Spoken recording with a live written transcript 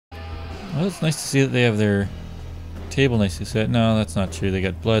Well, it's nice to see that they have their table nicely set. No, that's not true. They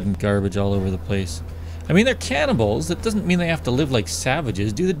got blood and garbage all over the place. I mean, they're cannibals. That doesn't mean they have to live like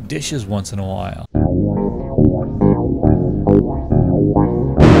savages. Do the dishes once in a while.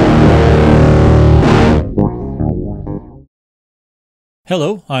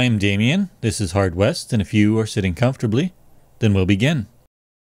 Hello, I'm Damien. This is Hard West, and if you are sitting comfortably, then we'll begin.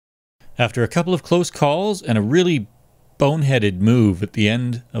 After a couple of close calls and a really boneheaded move at the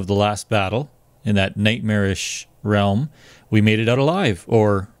end of the last battle, in that nightmarish realm, we made it out alive,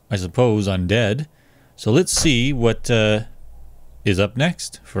 or I suppose undead. So let's see what is up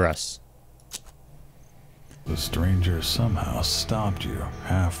next for us. The stranger somehow stopped you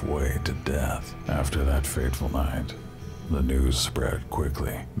halfway to death after that fateful night. The news spread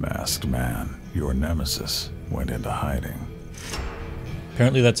quickly. Masked Man, your nemesis, went into hiding.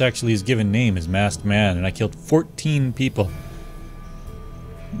 Apparently that's actually his given name, is Masked Man, and I killed 14 people.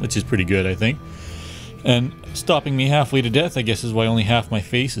 Which is pretty good, I think. And stopping me halfway to death, I guess, is why only half my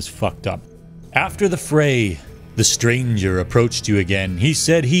face is fucked up. After the fray, the stranger approached you again. He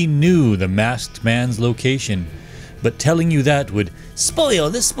said he knew the Masked Man's location, but telling you that would spoil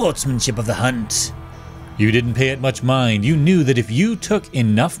the sportsmanship of the hunt. You didn't pay it much mind. You knew that if you took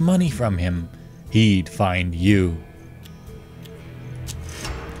enough money from him, he'd find you.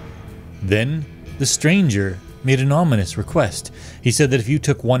 Then, the stranger made an ominous request. He said that if you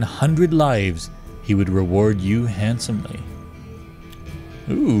took 100 lives, he would reward you handsomely.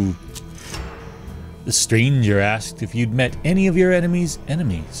 Ooh. The stranger asked if you'd met any of your enemy's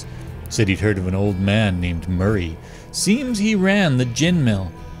enemies. Said he'd heard of an old man named Murray. Seems he ran the gin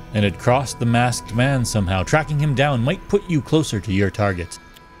mill and had crossed the Masked Man somehow. Tracking him down might put you closer to your target.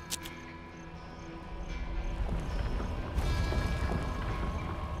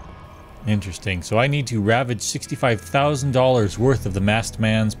 Interesting. So I need to ravage $65,000 worth of the Masked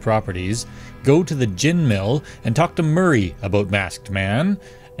Man's properties, go to the gin mill, and talk to Murray about Masked Man,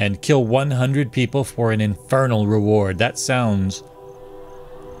 and kill 100 people for an infernal reward. That sounds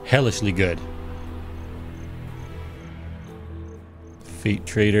hellishly good. Fate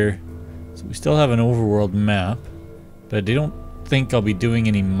Trader. So we still have an overworld map, but I don't think I'll be doing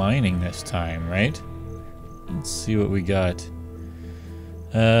any mining this time, right? Let's see what we got.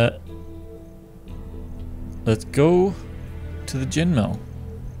 Let's go to the gin mill.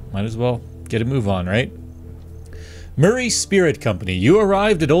 Might as well get a move on, right? Murray's Spirit Company. You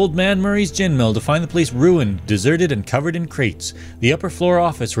arrived at Old Man Murray's gin mill to find the place ruined, deserted, and covered in crates. The upper floor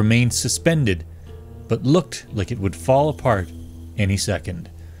office remained suspended, but looked like it would fall apart any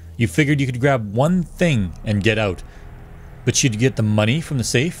second. You figured you could grab one thing and get out, but should you get the money from the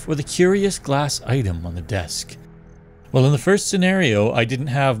safe or the curious glass item on the desk? Well, in the first scenario, I didn't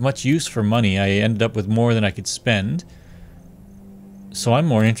have much use for money. I ended up with more than I could spend, so I'm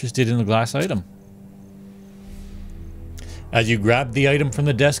more interested in the glass item. As you grabbed the item from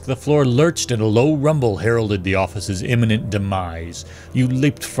the desk, the floor lurched and a low rumble heralded the office's imminent demise. You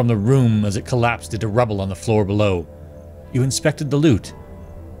leaped from the room as it collapsed into rubble on the floor below. You inspected the loot.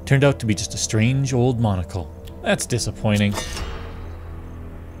 Turned out to be just a strange old monocle. That's disappointing.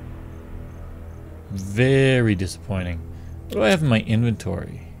 Very disappointing. What do I have in my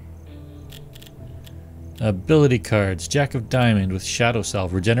inventory? Ability cards. Jack of Diamond with Shadow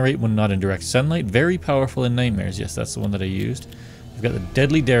Salve. Regenerate when not in direct sunlight. Very powerful in nightmares. Yes, that's the one that I used. I've got the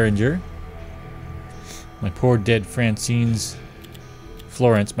Deadly Derringer. My poor dead Francine's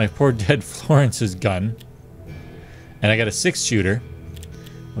Florence. My poor dead Florence's gun. And I got a 6-shooter,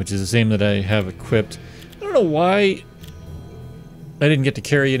 which is the same that I have equipped. I don't know why I didn't get to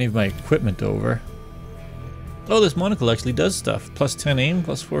carry any of my equipment over. Oh, this monocle actually does stuff. Plus 10 aim,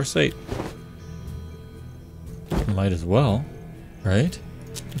 plus 4 sight. Might as well, right?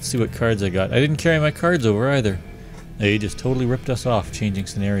 Let's see what cards I got. I didn't carry my cards over either. They just totally ripped us off changing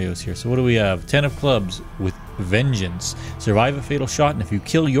scenarios here. So what do we have? 10 of clubs with Vengeance. Survive a fatal shot, and if you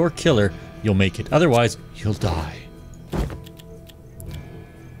kill your killer, you'll make it. Otherwise, you'll die.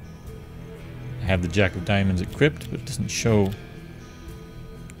 I have the Jack of Diamonds equipped, but it doesn't show.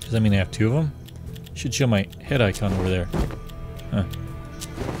 Does that mean I have 2 of them? Should show my head icon over there. Huh.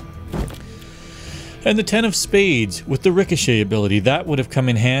 And the 10 of Spades with the Ricochet ability. That would have come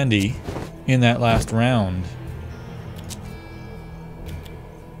in handy in that last round.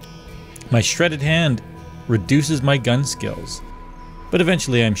 My Shredded Hand reduces my gun skills, but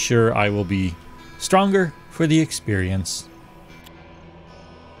eventually I'm sure I will be stronger for the experience.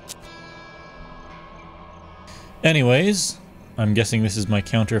 Anyways, I'm guessing this is my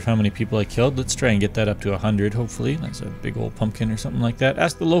counter of how many people I killed. Let's try and get that up to 100, hopefully. That's a big old pumpkin or something like that.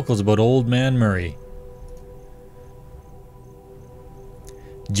 Ask the locals about Old Man Murray.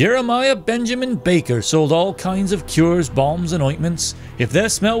 Jeremiah Benjamin Baker sold all kinds of cures, balms, and ointments. If their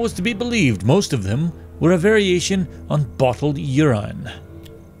smell was to be believed, most of them were a variation on bottled urine.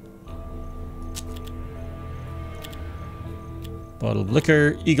 Bottled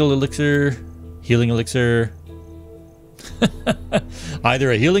liquor, eagle elixir, healing elixir.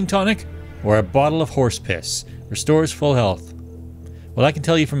 Either a healing tonic or a bottle of horse piss. Restores full health. Well, I can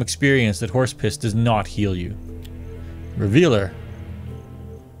tell you from experience that horse piss does not heal you. Revealer.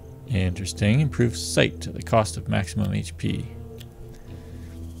 Interesting. Improves sight at the cost of maximum HP.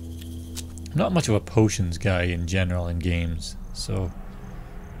 I'm not much of a potions guy in general in games, so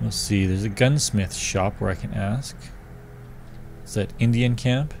we'll see. There's a gunsmith shop where I can ask. Is that Indian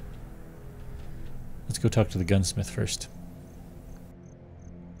camp? Let's go talk to the gunsmith first.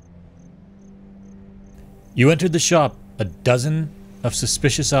 You entered the shop, a dozen of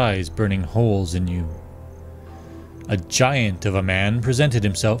suspicious eyes burning holes in you. A giant of a man presented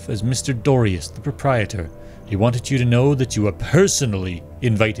himself as Mr. Dorius, the proprietor. He wanted you to know that you were personally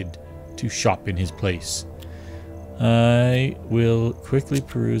invited to shop in his place. I will quickly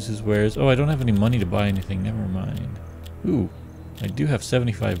peruse his wares. Oh, I don't have any money to buy anything. Never mind. Ooh, I do have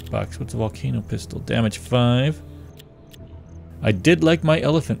 75 bucks. What's a volcano pistol? Damage 5. I did like my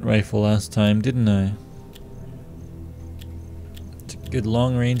elephant rifle last time, didn't I? It's a good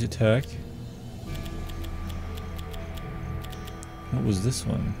long-range attack. What was this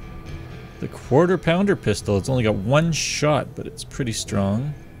one? The quarter-pounder pistol. It's only got one shot, but it's pretty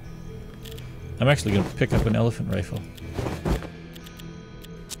strong. I'm actually going to pick up an elephant rifle.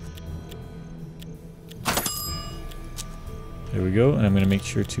 There we go, and I'm going to make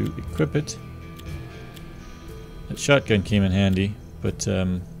sure to equip it. That shotgun came in handy, but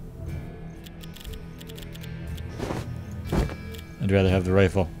I'd rather have the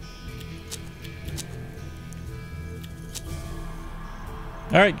rifle.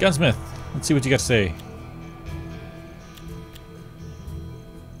 Alright, gunsmith. Let's see what you got to say.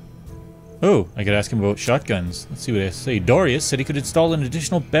 Oh, I could ask him about shotguns. Let's see what I say. Dorius said he could install an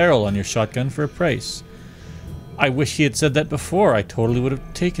additional barrel on your shotgun for a price. I wish he had said that before. I totally would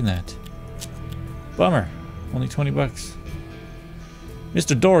have taken that. Bummer. Only 20 bucks.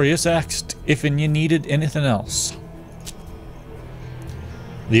 Mr. Dorius asked if you needed anything else.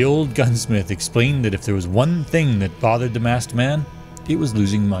 The old gunsmith explained that if there was one thing that bothered the masked man, it was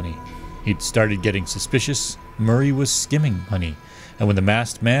losing money. He'd started getting suspicious. Murray was skimming money. And when the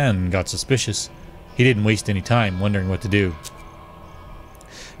masked man got suspicious, he didn't waste any time wondering what to do.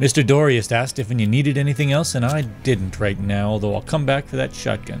 Mr. Dorius asked if you needed anything else, and I didn't right now, although I'll come back for that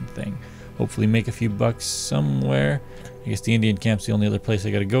shotgun thing. Hopefully make a few bucks somewhere. I guess the Indian camp's the only other place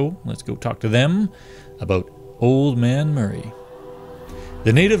I gotta go. Let's go talk to them about Old Man Murray.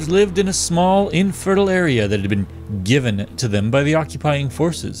 The natives lived in a small, infertile area that had been given to them by the occupying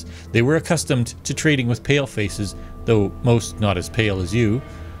forces. They were accustomed to trading with pale faces, though most not as pale as you.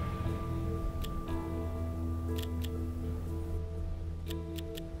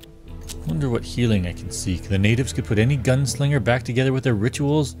 Wonder what healing I can seek. The natives could put any gunslinger back together with their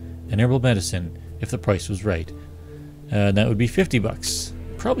rituals and herbal medicine, if the price was right. That would be 50 bucks.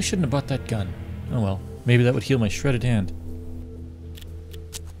 Probably shouldn't have bought that gun. Oh well, maybe that would heal my shredded hand.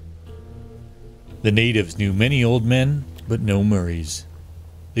 The natives knew many old men, but no Murrays.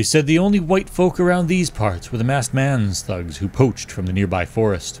 They said the only white folk around these parts were the masked man's thugs who poached from the nearby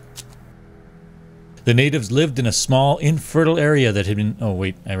forest. The natives lived in a small, infertile area that had been... Oh,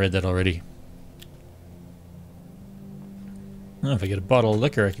 wait, I read that already. Well, if I get a bottle of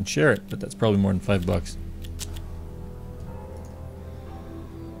liquor, I can share it, but that's probably more than 5 bucks.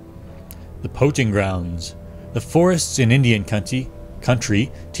 The poaching grounds. The forests in Indian country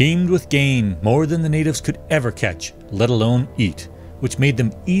teemed with game, more than the natives could ever catch, let alone eat, which made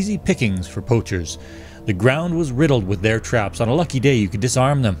them easy pickings for poachers. The ground was riddled with their traps. On a lucky day, you could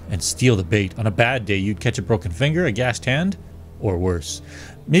disarm them and steal the bait. On a bad day, you'd catch a broken finger, a gashed hand, or worse.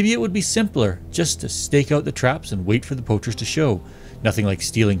 Maybe it would be simpler just to stake out the traps and wait for the poachers to show. Nothing like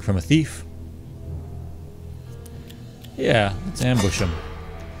stealing from a thief. Yeah, let's ambush them.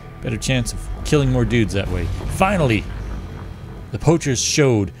 Better chance of killing more dudes that way. Finally! The poachers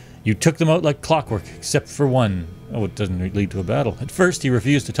showed. You took them out like clockwork, except for one. Oh, it doesn't lead to a battle. At first, he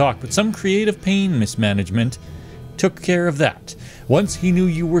refused to talk, but some creative pain mismanagement took care of that. Once he knew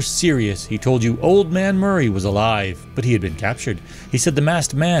you were serious, he told you Old Man Murray was alive, but he had been captured. He said the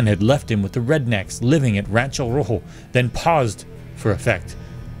masked man had left him with the rednecks living at Rancho Rojo, then paused for effect.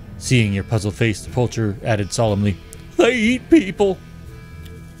 Seeing your puzzled face, the poacher added solemnly, "They eat people."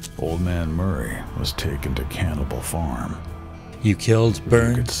 Old Man Murray was taken to Cannibal Farm. You killed,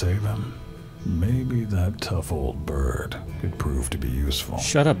 burned. You could save him. Maybe that tough old bird could prove to be useful.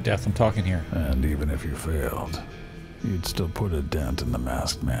 Shut up, Death. I'm talking here. And even if you failed, you'd still put a dent in the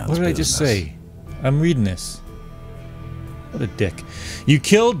masked man's What did I just say? I'm reading this. What a dick. You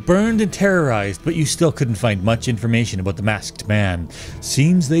killed, burned, and terrorized, but you still couldn't find much information about the masked man.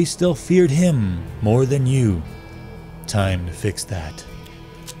 Seems they still feared him more than you. Time to fix that.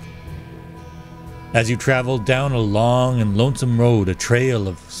 As you traveled down a long and lonesome road, a trail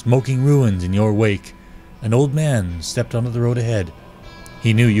of smoking ruins in your wake, an old man stepped onto the road ahead.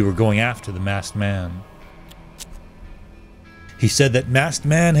 He knew you were going after the masked man. He said that masked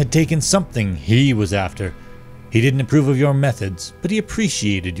man had taken something he was after. He didn't approve of your methods, but he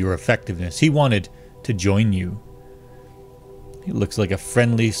appreciated your effectiveness. He wanted to join you. He looks like a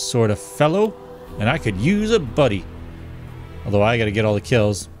friendly sort of fellow, and I could use a buddy. Although I gotta get all the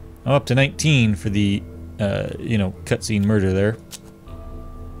kills. I'm up to 19 for the, cutscene murder there.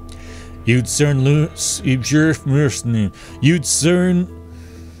 You'd soon Let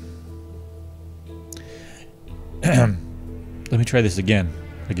me try this again.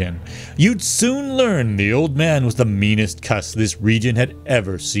 You'd soon learn the old man was the meanest cuss this region had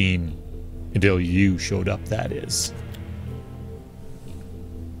ever seen. Until you showed up, that is.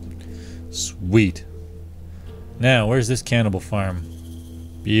 Sweet. Now, where's this cannibal farm?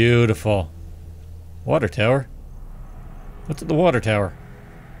 Beautiful. Water tower? What's at the water tower?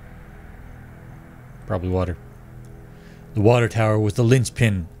 Probably water. The water tower was the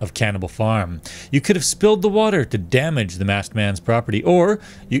linchpin of Cannibal Farm. You could have spilled the water to damage the masked man's property, or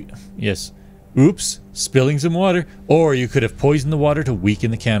spilling some water, or you could have poisoned the water to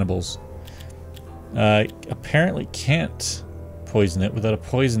weaken the cannibals. Apparently can't poison it without a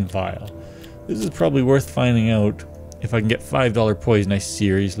poison vial. This is probably worth finding out. If I can get $5 poison, I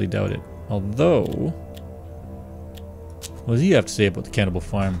seriously doubt it. Although, what does he have to say about the Cannibal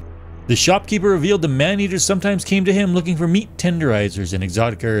Farm? The shopkeeper revealed the man-eaters sometimes came to him looking for meat tenderizers and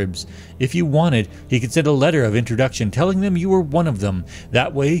exotic herbs. If you wanted, he could send a letter of introduction telling them you were one of them.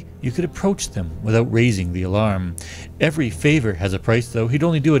 That way, you could approach them without raising the alarm. Every favor has a price, though. He'd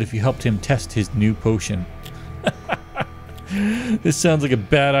only do it if you helped him test his new potion. This sounds like a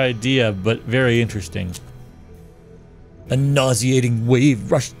bad idea, but very interesting. A nauseating wave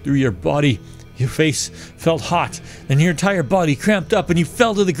rushed through your body. Your face felt hot, and your entire body cramped up, and you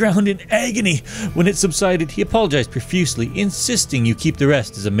fell to the ground in agony. When it subsided, he apologized profusely, insisting you keep the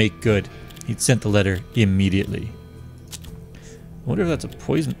rest as a make-good. He'd sent the letter immediately. I wonder if that's a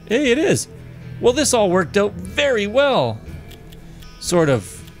poison. Hey, it is! Well, this all worked out very well. Sort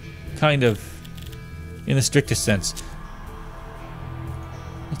of. Kind of. In the strictest sense.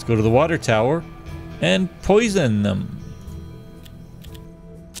 Let's go to the water tower and poison them.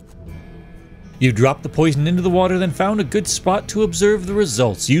 You dropped the poison into the water, then found a good spot to observe the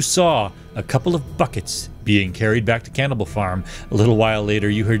results. You saw a couple of buckets being carried back to Cannibal Farm. A little while later,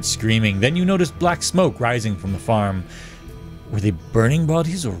 you heard screaming. Then you noticed black smoke rising from the farm. Were they burning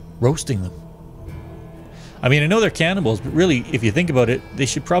bodies or roasting them? I mean, I know they're cannibals, but really, if you think about it, they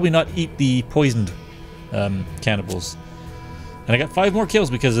should probably not eat the poisoned cannibals. And I got 5 more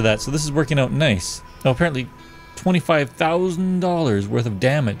kills because of that, so this is working out nice. Oh, apparently $25,000 worth of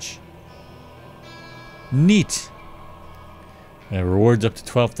damage. Neat. Rewards up to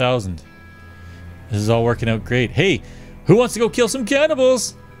 12,000. This is all working out great. Hey, who wants to go kill some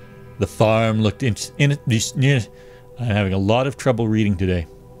cannibals? The farm looked I'm having a lot of trouble reading today.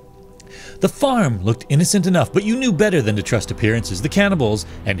 The farm looked innocent enough, but you knew better than to trust appearances. The cannibals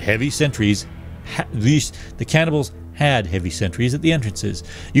and heavy sentries. The cannibals had heavy sentries at the entrances.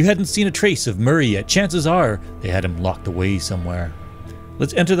 You hadn't seen a trace of Murray yet. Chances are they had him locked away somewhere.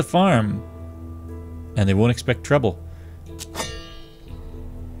 Let's enter the farm. And they won't expect trouble.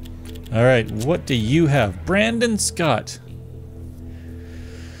 Alright, what do you have? Brandon Scott.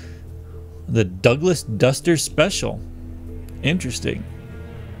 The Douglas Duster Special. Interesting.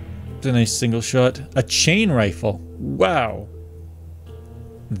 It's a nice single shot. A chain rifle. Wow.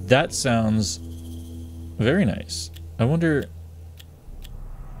 That sounds very nice. I wonder...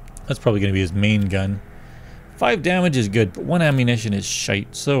 That's probably going to be his main gun. 5 damage is good, but 1 ammunition is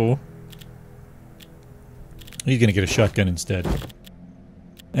shite, so... He's going to get a shotgun instead.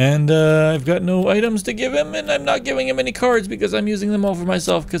 And I've got no items to give him, and I'm not giving him any cards because I'm using them all for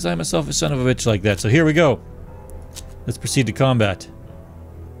myself because I'm a selfish son of a bitch like that. So here we go. Let's proceed to combat.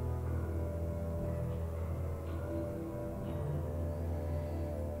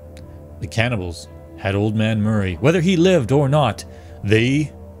 The cannibals had Old Man Murray. Whether he lived or not,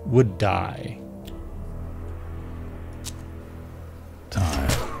 they would die. Time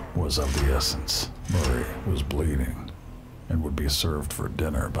was of the essence. Murray was bleeding and would be served for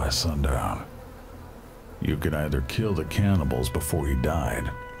dinner by sundown. You could either kill the cannibals before he died,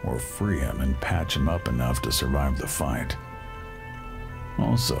 or free him and patch him up enough to survive the fight.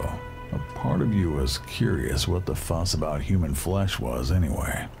 Also, a part of you was curious what the fuss about human flesh was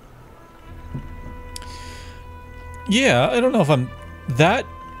anyway. Yeah, I don't know if I'm that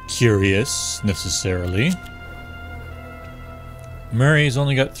curious, necessarily. Murray's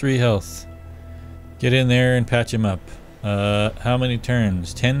only got 3 health. Get in there and patch him up. How many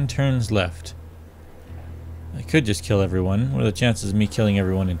turns? 10 turns left. I could just kill everyone. What are the chances of me killing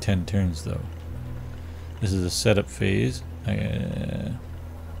everyone in 10 turns, though? This is a setup phase. And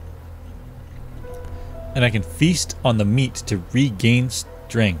I can feast on the meat to regain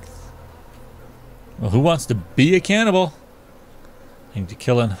strength. Well, who wants to be a cannibal? I need to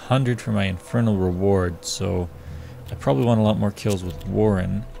kill 100 for my infernal reward, so I probably want a lot more kills with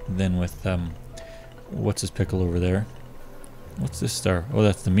Warren than with, what's his pickle over there? What's this star? Oh,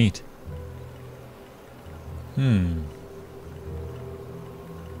 that's the meat.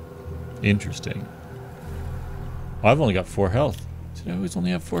 Interesting. Oh, I've only got 4 health. Did I always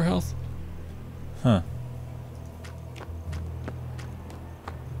only have 4 health? Huh.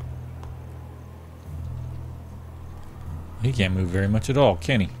 He can't move very much at all,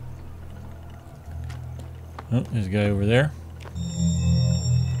 can he? Oh, there's a guy over there.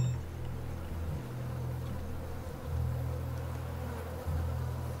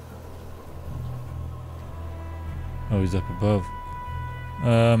 Oh, he's up above.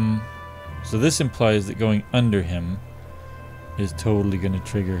 So this implies that going under him is totally going to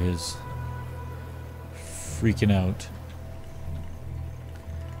trigger his freaking out.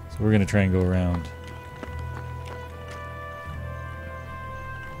 So we're going to try and go around.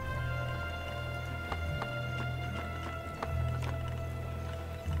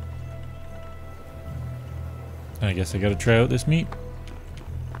 I guess I got to try out this meat.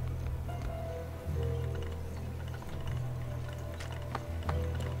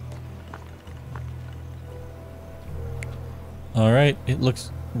 Alright, it looks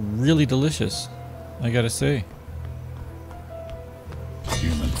really delicious, I gotta say.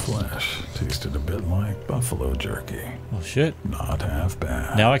 Human flesh tasted a bit like buffalo jerky. Well, shit. Not half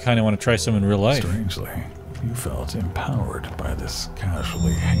bad. Now I kind of want to try some in real life. Strangely, you felt empowered by this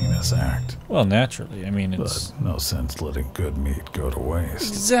casually heinous act. Well, naturally. I mean, it's... But no sense letting good meat go to waste.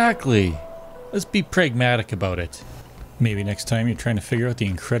 Exactly. Let's be pragmatic about it. Maybe next time you're trying to figure out the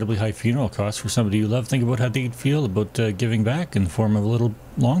incredibly high funeral costs for somebody you love, think about how they'd feel about giving back in the form of a little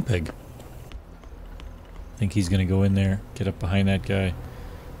long pig. I think he's going to go in there, get up behind that guy,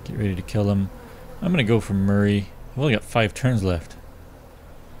 get ready to kill him. I'm going to go for Murray. I've only got 5 turns left.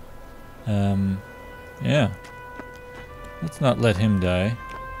 Yeah. Let's not let him die.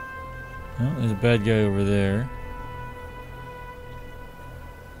 Oh, there's a bad guy over there.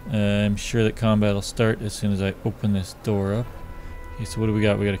 I'm sure that combat will start as soon as I open this door up. Okay, so what do we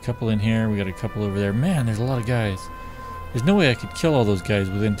got? We got a couple in here. We got a couple over there. Man, there's a lot of guys. There's no way I could kill all those guys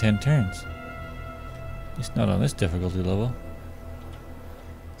within 10 turns. At least not on this difficulty level.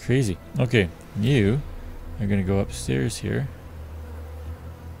 Crazy. Okay, you are going to go upstairs here.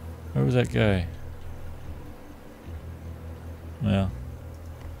 Where was that guy? Well,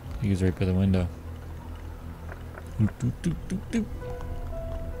 he was right by the window. Doop, doop, doop, doop, doop.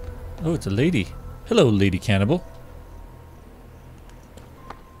 Oh, it's a lady. Hello, lady cannibal.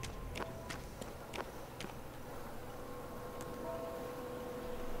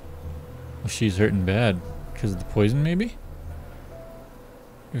 Well, she's hurting bad. Because of the poison, maybe?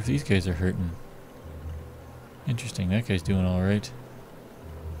 Or if these guys are hurting. Interesting, that guy's doing alright.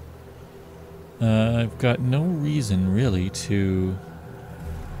 I've got no reason, really, to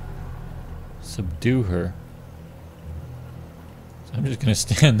subdue her. I'm just gonna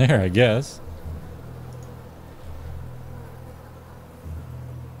stand there, I guess.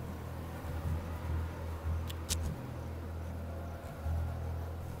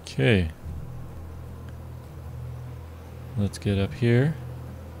 Okay. Let's get up here.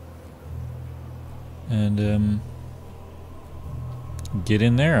 And, get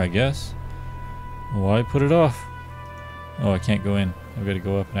in there, I guess. Why put it off? Oh, I can't go in. I've got to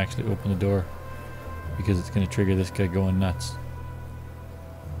go up and actually open the door. Because it's gonna trigger this guy going nuts.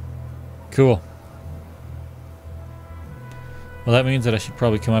 Cool. Well, that means that I should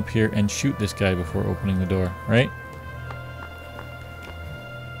probably come up here and shoot this guy before opening the door, right?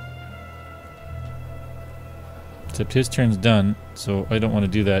 Except his turn's done, so I don't want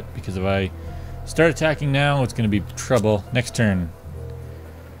to do that, because if I start attacking now, it's going to be trouble. Next turn.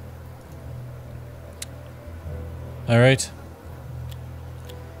 Alright.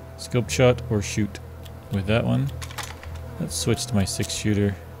 Scope shot or shoot with that one. Let's switch to my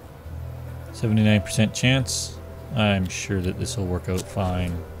 6-shooter. 79% chance. I'm sure that this will work out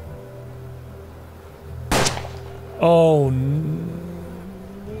fine. Oh,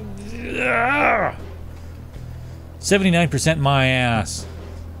 79% my ass.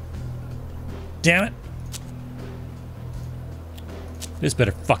 Damn it. This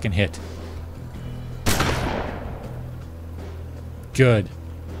better fucking hit. Good.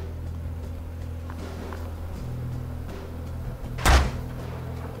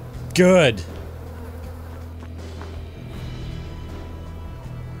 Good.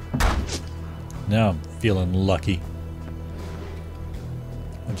 Now I'm feeling lucky.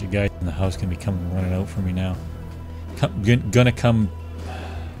 A bunch of guys in the house can be coming running out for me now. Gonna come.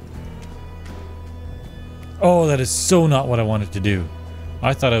 Oh, that is so not what I wanted to do.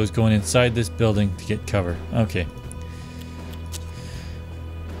 I thought I was going inside this building to get cover. Okay.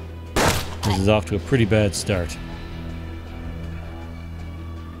 This is off to a pretty bad start.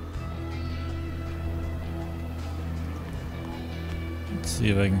 Let's see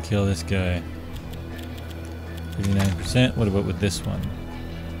if I can kill this guy. 39%. What about with this one?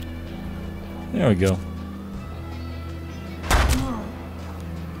 There we go.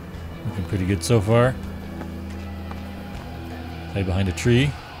 Looking pretty good so far. Hide behind a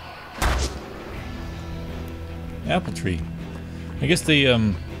tree. Apple tree. I guess they,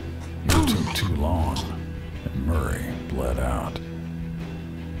 It took too long, and Murray bled out.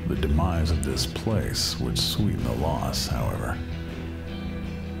 The demise of this place would sweeten the loss, however.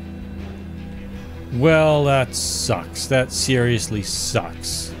 Well, that sucks. That seriously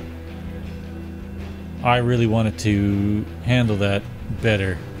sucks. I really wanted to handle that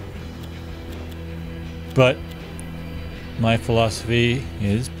better. But my philosophy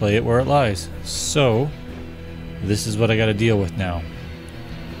is play it where it lies. So, this is what I gotta deal with now.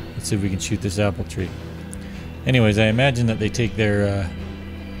 Let's see if we can shoot this apple tree. Anyways, I imagine that they take their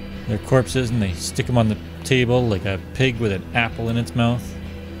corpses and they stick them on the table like a pig with an apple in its mouth.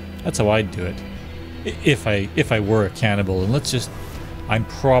 That's how I'd do it. If I were a cannibal, and let's just... I'm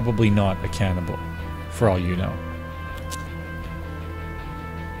probably not a cannibal, for all you know.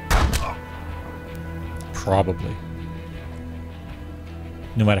 Probably.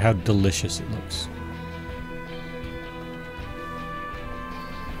 No matter how delicious it looks.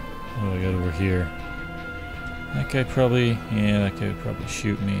 What do I got over here? That guy probably... Yeah, that guy would probably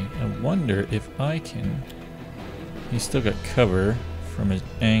shoot me. I wonder if I can... He's still got cover from his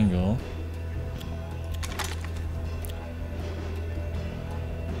angle.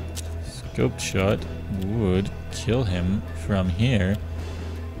 Scoped shot would kill him from here.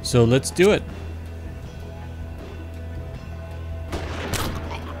 So let's do it.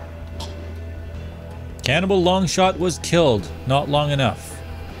 Cannibal Longshot was killed. Not long enough.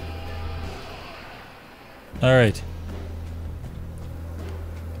 Alright.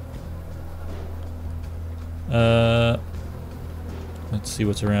 Let's see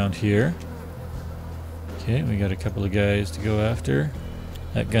what's around here. Okay, we got a couple of guys to go after.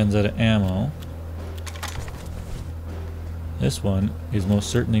 That gun's out of ammo. This one is most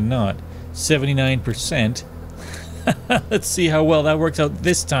certainly not. 79%. Let's see how well that works out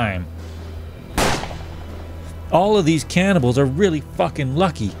this time. All of these cannibals are really fucking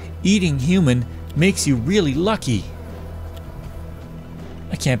lucky. Eating human makes you really lucky.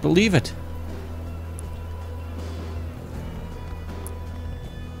 I can't believe it.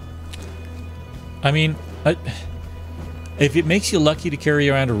 I mean, if it makes you lucky to carry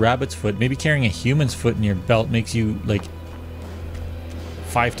around a rabbit's foot, maybe carrying a human's foot in your belt makes you, like,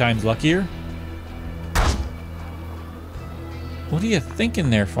 5 times luckier? What are you thinking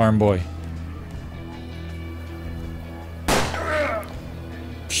there, farm boy?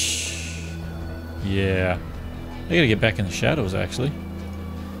 Yeah. I gotta get back in the shadows, actually.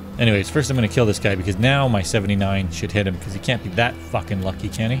 Anyways, first I'm gonna kill this guy because now my 79 should hit him because he can't be that fucking lucky,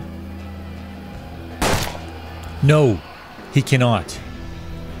 can he? No, he cannot.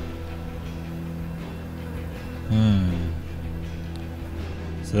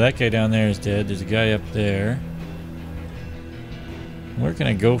 So that guy down there is dead. There's a guy up there. Where can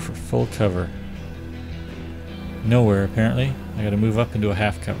I go for full cover? Nowhere, apparently. I gotta move up into a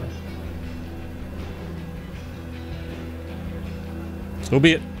half cover. So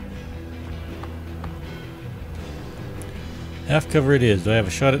be it. Half cover it is. Do I have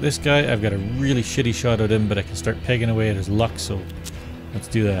a shot at this guy? I've got a really shitty shot at him, but I can start pegging away at his luck, so let's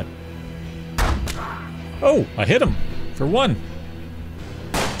do that. Oh, I hit him for 1.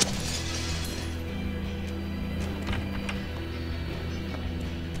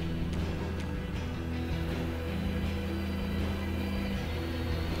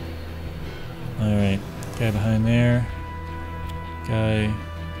 Alright, guy behind there. Guy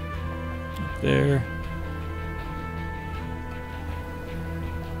up there.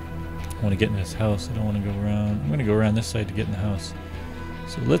 I want to get in this house. I don't want to go around. I'm going to go around this side to get in the house.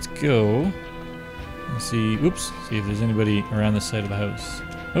 So let's go and see. Oops. See if there's anybody around this side of the house.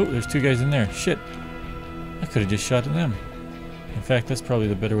 Oh, there's two guys in there. Shit. I could have just shot at them. In fact, that's probably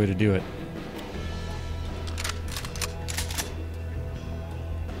the better way to do it.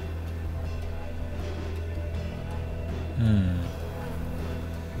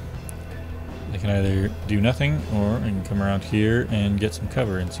 I can either do nothing, or I can come around here and get some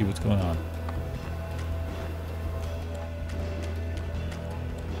cover and see what's going on.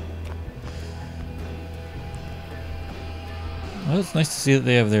 Well, it's nice to see that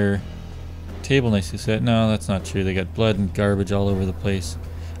they have their table nicely set. No, that's not true. They got blood and garbage all over the place.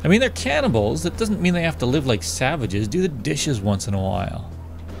 I mean, they're cannibals. That doesn't mean they have to live like savages. Do the dishes once in a while.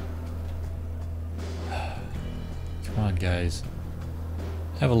 Come on, guys.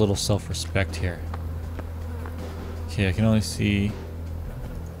 Have a little self-respect here. Okay, I can only see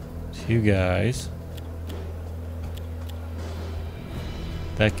two guys.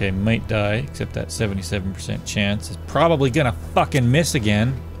 That guy might die, except that 77% chance is probably gonna fucking miss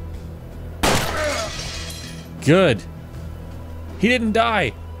again. Good. He didn't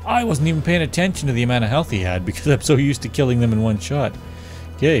die. I wasn't even paying attention to the amount of health he had because I'm so used to killing them in one shot.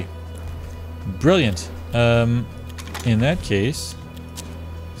 Okay. Brilliant. In that case,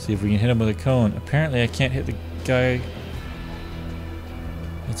 see if we can hit him with a cone. Apparently I can't hit the guy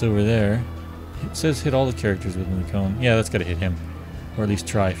that's over there. It says hit all the characters within the cone. Yeah, that's gotta hit him. Or at least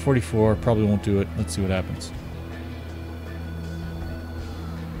try. 44, probably won't do it. Let's see what happens.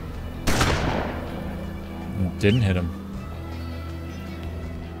 Didn't hit him.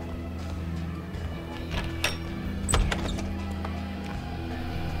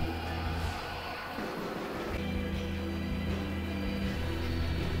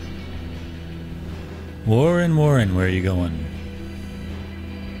 Warren, Warren, where are you going?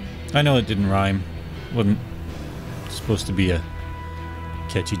 I know it didn't rhyme. Wasn't supposed to be a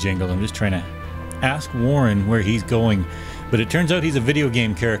catchy jingle. I'm just trying to ask Warren where he's going. But it turns out he's a video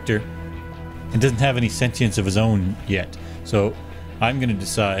game character and doesn't have any sentience of his own yet. So I'm going to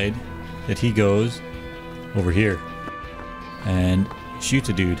decide that he goes over here and shoots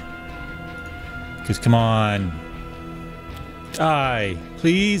a dude. Because come on. Die,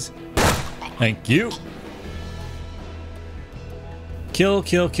 please. Thank you. Kill,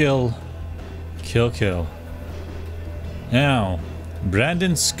 kill, kill. Kill, kill. Now,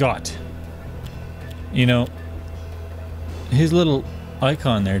 Brandon Scott. You know, his little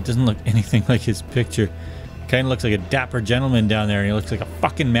icon there doesn't look anything like his picture. Kind of looks like a dapper gentleman down there, and he looks like a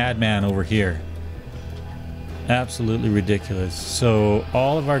fucking madman over here. Absolutely ridiculous. So,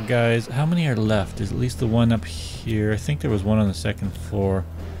 all of our guys, how many are left? There's at least the one up here. I think there was one on the second floor.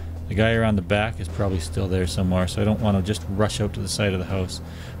 The guy around the back is probably still there somewhere, so I don't want to just rush out to the side of the house.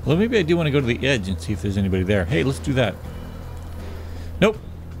 Well, maybe I do want to go to the edge and see if there's anybody there. Hey, let's do that. Nope.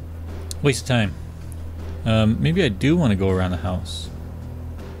 Waste of time. Maybe I do want to go around the house.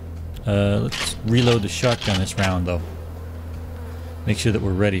 Let's reload the shotgun this round, though. Make sure that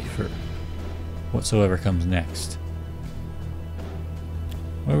we're ready for whatsoever comes next.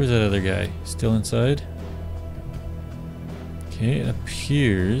 Where was that other guy? Still inside? Okay, it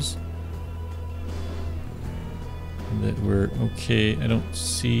appears that we're okay. I don't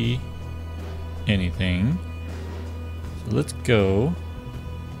see anything. So let's go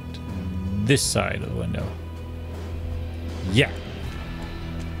to this side of the window. Yeah.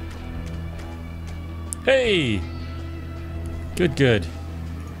 Hey! Good, good.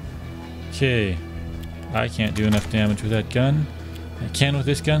 Okay. I can't do enough damage with that gun. I can with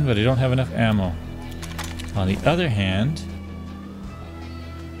this gun, but I don't have enough ammo. On the other hand,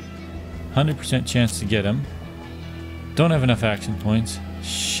 100% chance to get him. Don't have enough action points.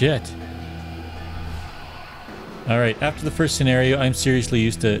 Shit. Alright, after the first scenario, I'm seriously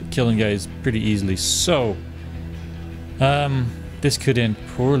used to killing guys pretty easily. So, this could end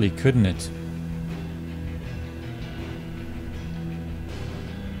poorly, couldn't it?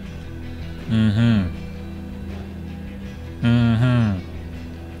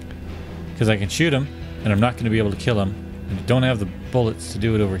 Because I can shoot him, and I'm not going to be able to kill him. And I don't have the bullets to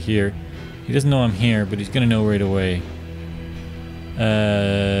do it over here. He doesn't know I'm here, but he's going to know right away.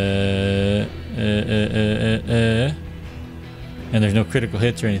 And there's no critical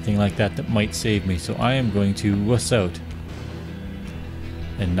hits or anything like that that might save me. So I am going to wuss out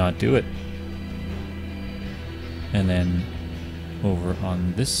and not do it. And then over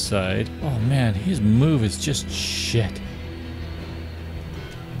on this side. Oh man, his move is just shit.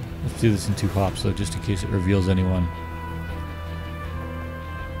 Let's do this in 2 hops though, just in case it reveals anyone.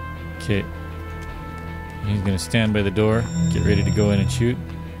 Okay, He's gonna stand by the door, get ready to go in and shoot.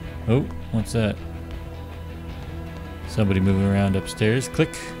 Oh, what's that? Somebody moving around upstairs.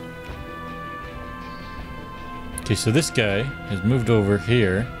 Click. Okay, so this guy has moved over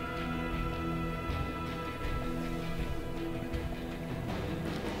here.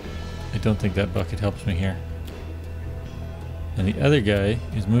 I don't think that bucket helps me here. And the other guy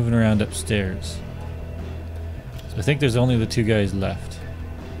is moving around upstairs. So I think there's only the two guys left.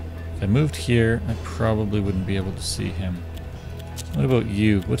 If I moved here, I probably wouldn't be able to see him. What about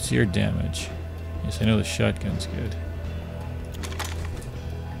you? What's your damage? Yes, I know the shotgun's good.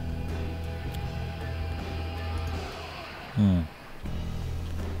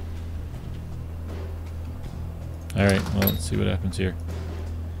 Alright, well, let's see what happens here.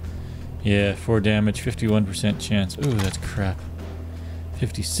 Yeah, 4 damage, 51% chance. Ooh, that's crap.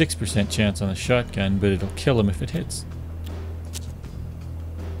 56% chance on the shotgun, but it'll kill him if it hits.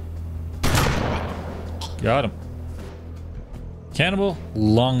 Got him. Cannibal,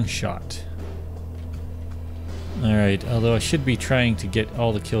 long shot. Alright, although I should be trying to get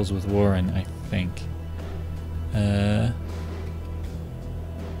all the kills with Warren, I think.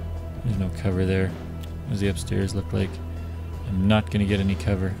 There's no cover there. What does the upstairs look like? I'm not going to get any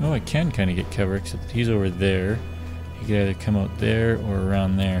cover. Oh, I can kind of get cover, except that he's over there. He could either come out there or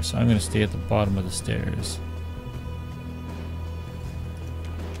around there. So I'm going to stay at the bottom of the stairs.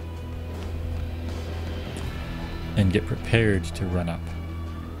 And get prepared to run up.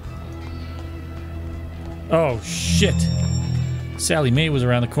 Oh, shit! Sally Mae was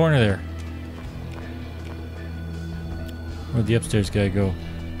around the corner there. Where'd the upstairs guy go?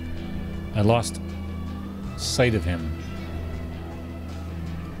 I lost sight of him.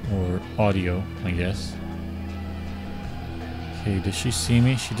 Or audio, I guess. Okay, does she see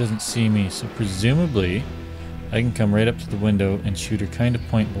me? She doesn't see me, so presumably I can come right up to the window and shoot her kind of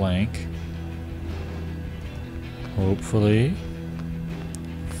point blank. Hopefully.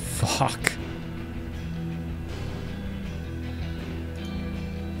 Fuck.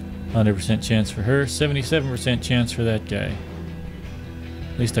 100% chance for her, 77% chance for that guy.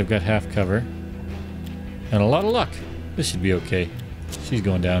 At least I've got half cover. And a lot of luck. This should be okay. She's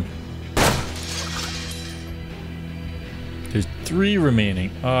going down. There's 3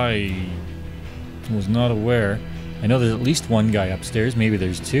 remaining. I was not aware. I know there's at least one guy upstairs. Maybe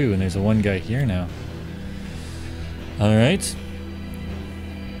there's 2, and there's a 1 guy here now. Alright.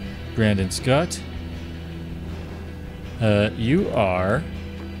 Brandon Scott. You are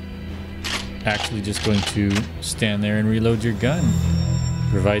actually just going to stand there and reload your gun.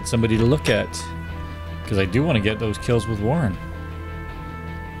 Provide somebody to look at. Because I do want to get those kills with Warren.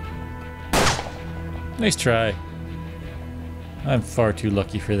 Nice try. I'm far too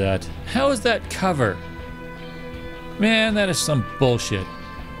lucky for that. How is that cover? Man, that is some bullshit.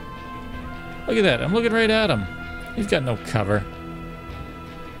 Look at that. I'm looking right at him. He's got no cover.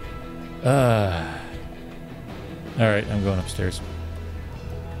 Alright, I'm going upstairs.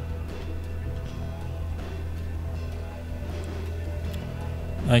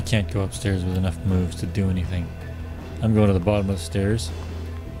 I can't go upstairs with enough moves to do anything. I'm going to the bottom of the stairs.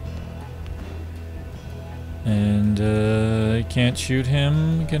 And I can't shoot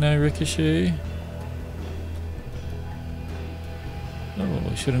him. Can I ricochet? Oh,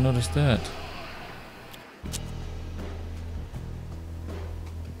 I should have noticed that.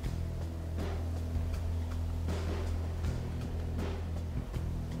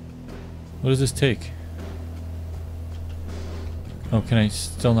 What does this take? Oh, can I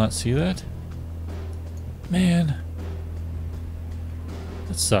still not see that? Man.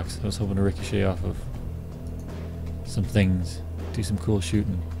 That sucks. I was hoping to ricochet off of some things. Do some cool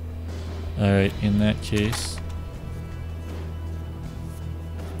shooting. Alright, in that case,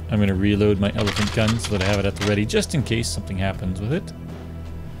 I'm going to reload my elephant gun so that I have it at the ready just in case something happens with it.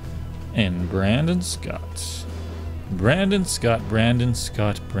 And Brandon Scott. Brandon Scott, Brandon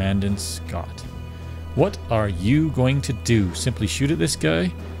Scott, Brandon Scott. What are you going to do? Simply shoot at this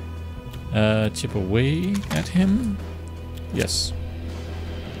guy? Chip away at him? Yes.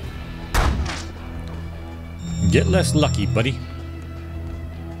 Get less lucky, buddy.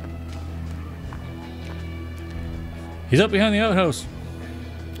 He's up behind the outhouse.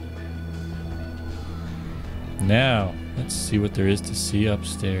 Now, let's see what there is to see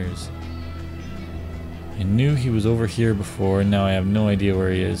upstairs. I knew he was over here before, and now I have no idea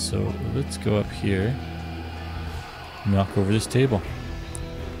where he is, so let's go up here. Knock over this table.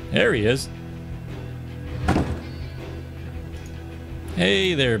 There he is.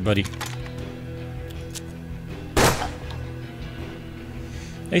 Hey there, buddy.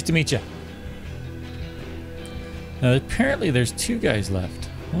 Nice to meet you. Now, apparently there's 2 guys left.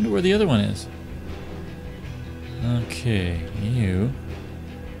 I wonder where the other one is. Okay, you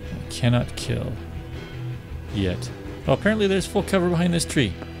cannot kill yet. Oh, apparently there's full cover behind this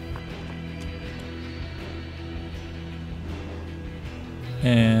tree.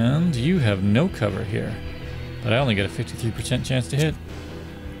 And you have no cover here. But I only get a 53% chance to hit.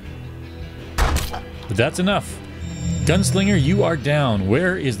 But that's enough. Gunslinger, you are down.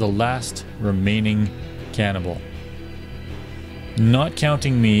 Where is the last remaining cannibal? Not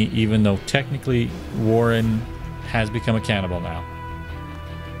counting me, even though technically Warren has become a cannibal now.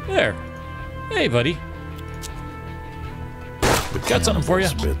 There. Hey, buddy. Got something for you.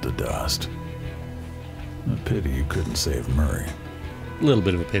 Spit the dust. A pity you couldn't save Murray. A little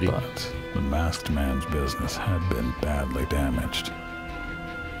bit of a pity. But the masked man's business had been badly damaged.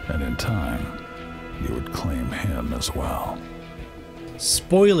 And in time, you would claim him as well.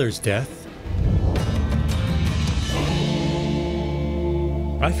 Spoilers, Death.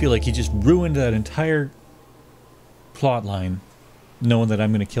 I feel like he just ruined that entire plot line, knowing that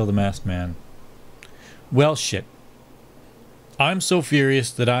I'm going to kill the masked man. Well, shit. I'm so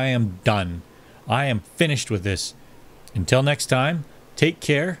furious that I am done. I am finished with this. Until next time, take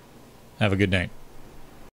care. Have a good night.